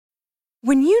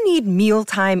When you need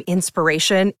mealtime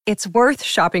inspiration, it's worth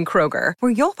shopping Kroger,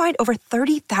 where you'll find over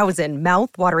 30,000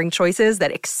 mouth-watering choices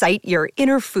that excite your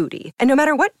inner foodie. And no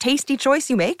matter what tasty choice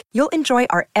you make, you'll enjoy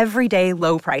our everyday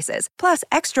low prices, plus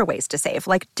extra ways to save,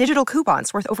 like digital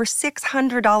coupons worth over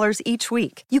 $600 each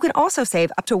week. You can also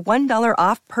save up to $1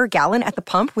 off per gallon at the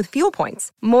pump with fuel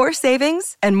points. More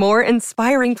savings and more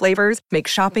inspiring flavors make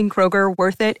shopping Kroger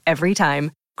worth it every time.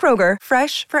 Kroger,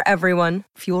 fresh for everyone.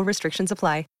 Fuel restrictions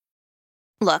apply.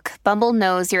 Look, Bumble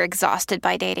knows you're exhausted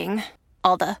by dating.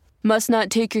 All the, must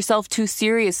not take yourself too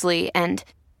seriously, and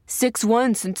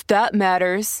 6'1" since that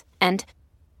matters, and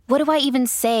what do I even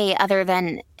say other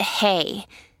than, hey?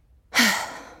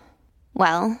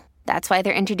 Well, that's why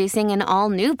they're introducing an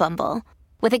all-new Bumble,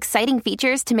 with exciting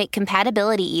features to make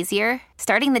compatibility easier,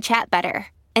 starting the chat better,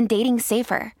 and dating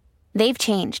safer. They've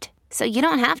changed, so you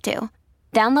don't have to.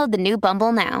 Download the new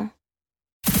Bumble now.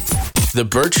 The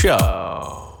Bert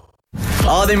Show.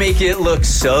 Oh, they make it look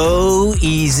so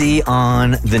easy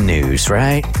on the news,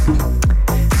 right?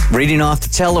 Reading off the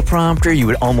teleprompter, you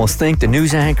would almost think the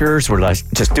news anchors were like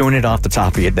just doing it off the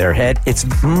top of their head. It's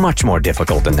much more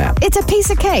difficult than that. It's a piece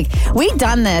of cake. We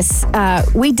did this,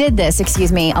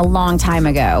 a long time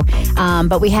ago.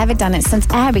 But we haven't done it since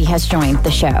Abby has joined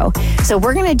the show. So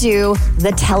we're going to do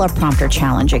the teleprompter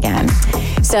challenge again.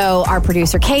 So our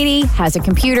producer, Katie, has a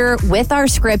computer with our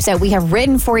scripts that we have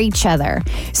written for each other.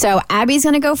 So Abby's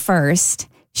going to go first.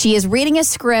 She is reading a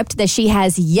script that she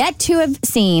has yet to have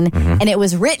seen, and it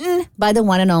was written by the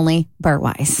one and only Bert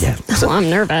Weiss. Yeah. So, I'm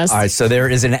nervous. All right, so there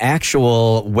is an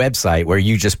actual website where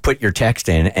you just put your text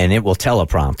in, and it will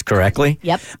teleprompt correctly.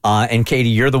 Yep. And Katie,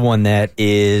 you're the one that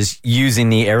is using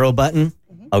the arrow button.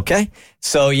 Okay.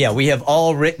 So, yeah, we have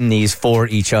all written these for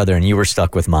each other, and you were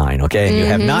stuck with mine, okay? And you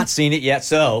have not seen it yet,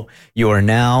 so you are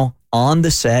now on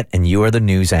the set, and you are the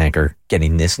news anchor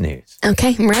getting this news.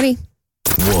 Okay, I'm ready.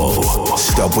 Whoa,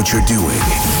 stop what you're doing.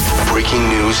 Breaking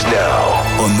news now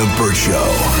on The Bert Show.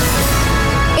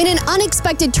 In an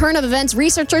unexpected turn of events,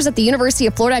 researchers at the University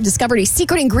of Florida have discovered a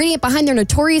secret ingredient behind their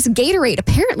notorious Gatorade.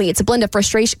 Apparently, it's a blend of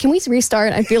frustration. Can we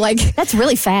restart? I feel like that's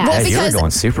really fast. Well, you were going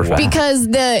super fast. Because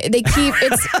they keep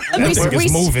it's.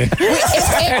 It's moving.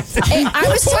 I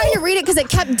was trying to read it because it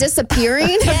kept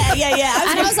disappearing. Yeah.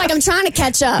 And I was like, I'm trying to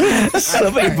catch up.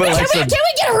 Somebody put like Can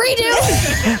we get a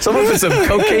redo? Someone put some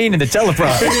cocaine in the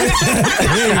teleprompter.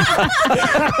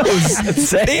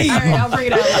 Same. All right, I'll bring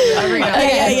it up.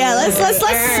 Yeah.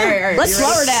 Let's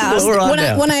slow her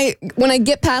down. When I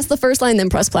get past the first line, then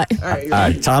press play. All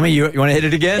right, Tommy, you want to hit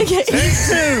it again?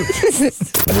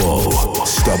 Whoa,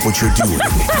 stop what you're doing.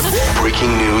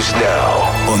 Breaking news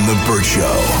now on The Bert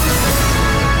Show.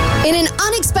 In an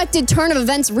unexpected turn of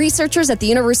events, researchers at the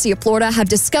University of Florida have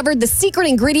discovered the secret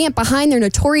ingredient behind their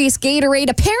notorious Gatorade.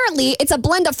 Apparently, it's a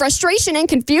blend of frustration and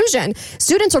confusion.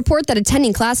 Students report that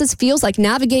attending classes feels like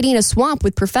navigating a swamp,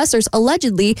 with professors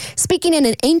allegedly speaking in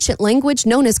an ancient language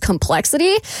known as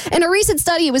complexity. In a recent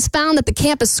study, it was found that the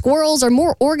campus squirrels are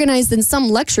more organized than some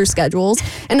lecture schedules.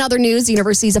 In other news, the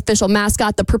university's official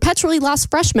mascot, the perpetually lost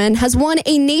freshman, has won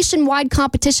a nationwide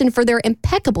competition for their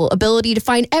impeccable ability to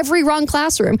find every wrong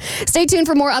classroom. Stay tuned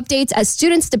for more updates as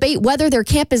students debate whether their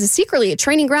campus is secretly a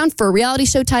training ground for a reality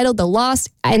show titled The Lost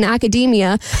in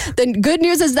Academia. The good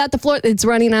news is that it's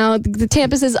running out. The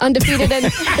campus is undefeated. And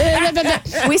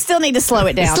we still need to slow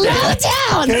it down. Slow it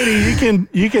down. Katie,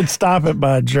 you can stop it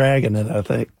by dragging it, I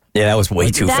think. Yeah, that was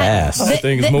way too fast. I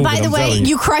think it's moving, by the way,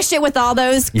 you crushed it with all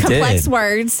those complex did.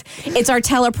 words. It's our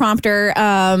teleprompter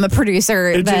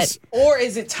producer. Or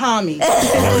is it Tommy?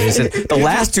 The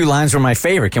last two lines were my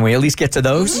favorite. Can we at least get to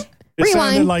those? It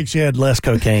sounded like she had less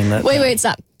cocaine. Wait,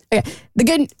 stop. Okay.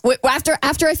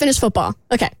 After I finish football.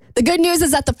 Okay. The good news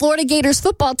is that the Florida Gators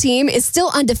football team is still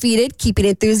undefeated, keeping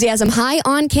enthusiasm high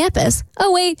on campus.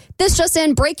 Oh, wait, this just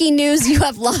in. Breaking news, you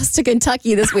have lost to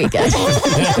Kentucky this weekend.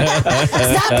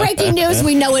 It's not breaking news.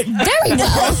 We know it very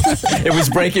well. It was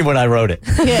breaking when I wrote it.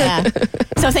 Yeah.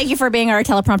 So thank you for being our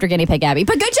teleprompter guinea pig, Abby.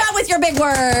 But good job with your big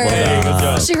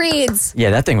words. She reads.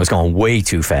 Yeah, that thing was going way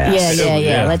too fast.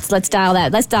 Yeah. Let's dial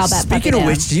that. Let's dial that. Speaking of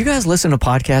which, do you guys listen to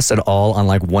podcasts at all on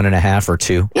like 1.5 or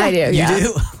 2? Yeah, I do. You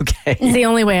do? Okay. It's the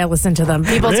only way I listen to them.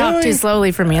 People talk too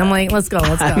slowly for me. I'm like, let's go.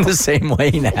 I'm the same way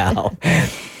now. All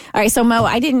right, so Mo,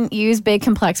 I didn't use big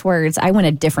complex words. I went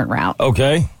a different route.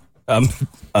 Okay. I'm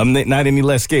not any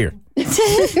less scared.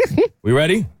 We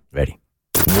ready? Ready.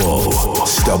 Whoa,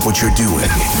 stop what you're doing.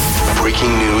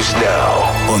 Breaking news now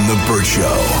on The Bert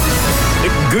Show.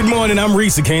 Good morning, I'm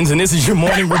Reese-a-Kins, and this is your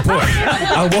morning report.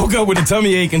 I woke up with a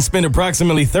tummy ache and spent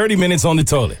approximately 30 minutes on the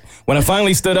toilet. When I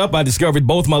finally stood up, I discovered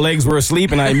both my legs were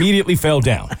asleep, and I immediately fell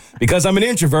down. Because I'm an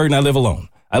introvert and I live alone,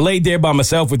 I laid there by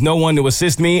myself with no one to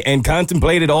assist me and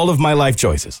contemplated all of my life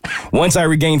choices. Once I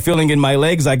regained feeling in my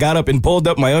legs, I got up and pulled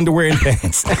up my underwear and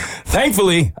pants.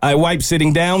 Thankfully, I wiped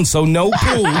sitting down, so no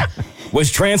poo was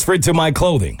transferred to my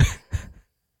clothing.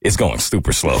 It's going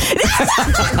super slow.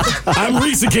 I'm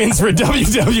Reesekins for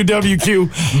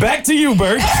WWWQ. Back to you,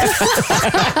 Bert.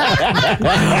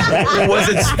 Was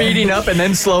it speeding up and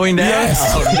then slowing down? Yes.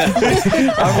 Oh,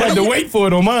 no. I had to wait for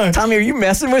it on mine. Tommy, are you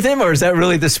messing with him, or is that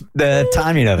really the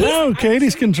timing of it? No,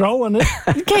 Katie's controlling it.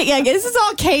 Okay, yeah, this is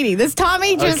all Katie. This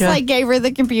Tommy just gave her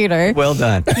the computer. Well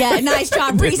done. Yeah, nice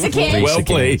job, Reesekins. Well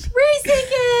played.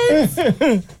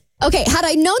 Reesekins. Okay, had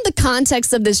I known the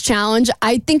context of this challenge,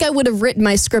 I think I would have written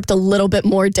my script a little bit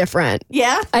more different.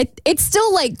 Yeah? It's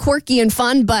still like quirky and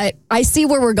fun, but I see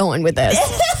where we're going with this.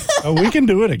 Oh, we can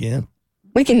do it again.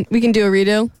 We can do a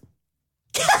redo.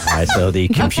 All right, so the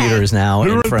computer is now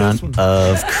in front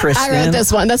of Kristen. I wrote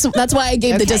this one. That's why I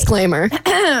gave the disclaimer.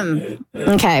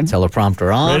 Okay.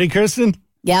 Teleprompter on. Ready, Kristen?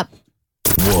 Yep.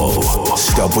 Whoa,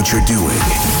 stop what you're doing.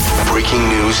 Breaking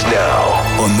news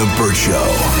now on The Bert Show.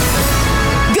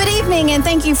 Good evening, and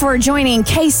thank you for joining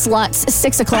K-Slut's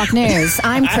 6 o'clock news.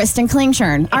 I'm Kristen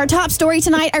Klingshirn. Our top story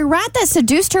tonight, a rat that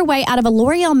seduced her way out of a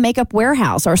L'Oreal makeup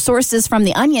warehouse. Our sources from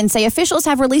The Onion say officials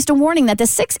have released a warning that the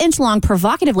 6-inch-long,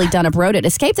 provocatively done-up rodent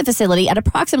escaped the facility at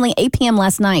approximately 8 p.m.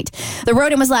 last night. The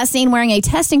rodent was last seen wearing a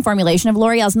testing formulation of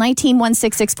L'Oreal's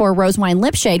 191664 Rose Wine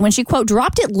Lip Shade when she, quote,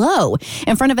 dropped it low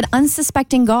in front of an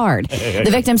unsuspecting guard.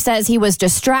 The victim says he was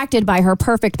distracted by her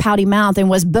perfect pouty mouth and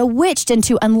was bewitched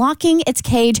into unlocking its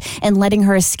cage and letting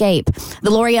her escape.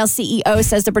 The L'Oreal CEO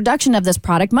says the production of this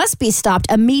product must be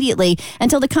stopped immediately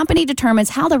until the company determines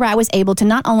how the rat was able to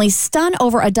not only stun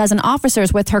over a dozen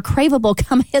officers with her craveable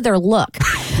come-hither look.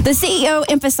 The CEO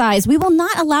emphasized, we will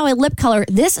not allow a lip color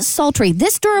this sultry,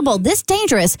 this durable, this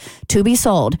dangerous to be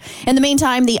sold. In the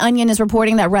meantime, The Onion is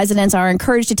reporting that residents are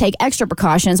encouraged to take extra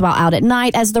precautions while out at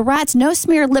night as the rat's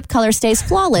no-smear lip color stays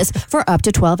flawless for up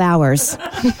to 12 hours.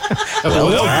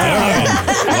 Well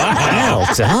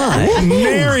done.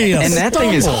 Miriam. And that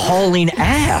thing is hauling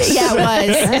ass. Yeah, it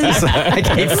was. That is like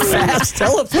a fast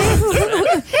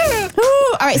teleprompter.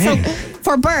 All right, so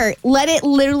for Bert, let it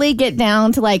literally get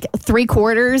down to like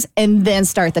 3/4 and then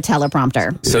start the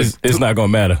teleprompter. So it's not going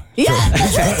to matter. Yeah.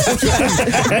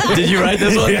 Did you write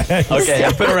this one? Yes. Okay,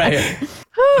 I put it right here.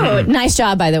 Ooh, nice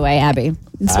job, by the way, Abby.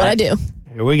 That's what I do.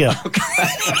 Here we go.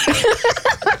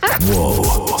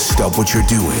 Whoa, stop what you're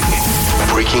doing.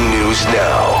 Breaking news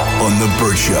now on The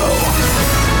Bert Show.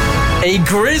 A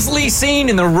grisly scene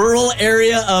in the rural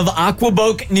area of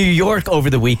Aquaboke, New York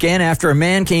over the weekend after a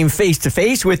man came face to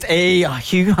face with a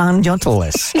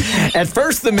Huhanjuntulus. At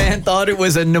first, the man thought it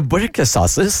was a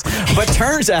Nabucodonosauce, but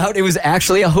turns out it was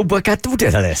actually a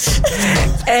Hobukatudalus.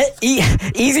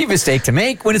 Easy mistake to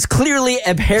make when it's clearly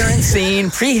a parent seeing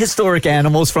prehistoric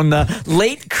animals from the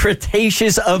late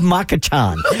Cretaceous of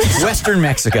Macachan, western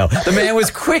Mexico. The man was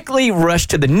quickly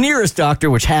rushed to the nearest doctor,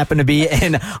 which happened to be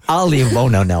in no.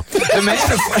 The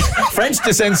man of French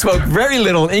descent spoke very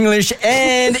little English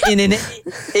and in an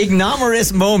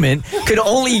ignominious moment could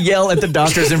only yell at the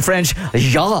doctors in French,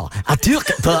 Ja, atuk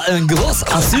pas un gros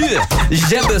assure,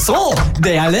 j'ai besoin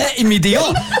d'aller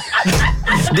immédiat.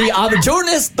 The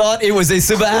opportunist thought it was a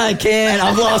I can't,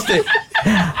 I've lost it.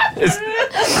 It's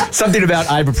something about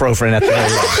ibuprofen at the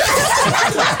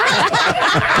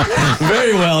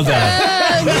very Very well done.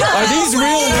 Are these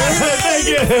real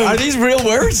words? Are these real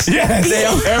words? Yes. They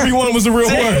are. Everyone was a real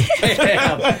word.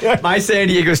 Damn. My San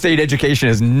Diego State education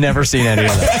has never seen any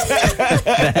of that.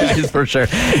 That is for sure.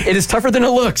 It is tougher than it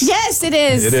looks. Yes, it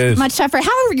is. It is. Much tougher.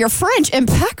 However, your French,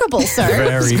 impeccable, sir.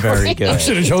 Very, very good. I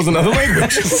should have chosen another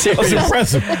language. That was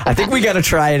impressive. I think we got to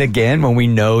try it again when we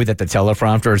know that the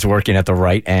teleprompter is working at the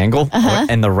right angle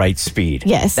and the right speed.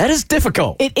 Yes. That is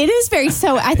difficult. It is very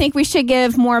so. I think we should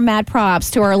give more mad props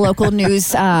to our local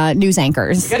news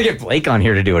anchors. We got to get Blake on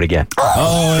here to do it again.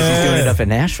 Oh, He's doing it up in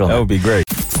Nashville. That would be great.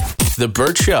 The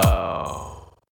Bert Show.